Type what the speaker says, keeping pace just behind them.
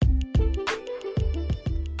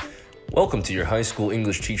Welcome to your high school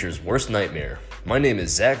English teacher's worst nightmare. My name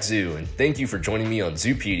is Zach Zhu, and thank you for joining me on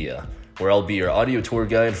Zoopedia, where I'll be your audio tour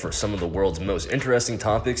guide for some of the world's most interesting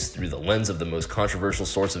topics through the lens of the most controversial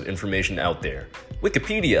source of information out there,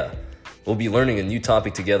 Wikipedia. We'll be learning a new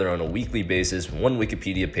topic together on a weekly basis, one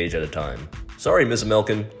Wikipedia page at a time. Sorry, Ms.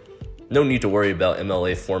 Melkin. No need to worry about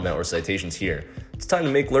MLA format or citations here. It's time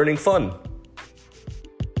to make learning fun.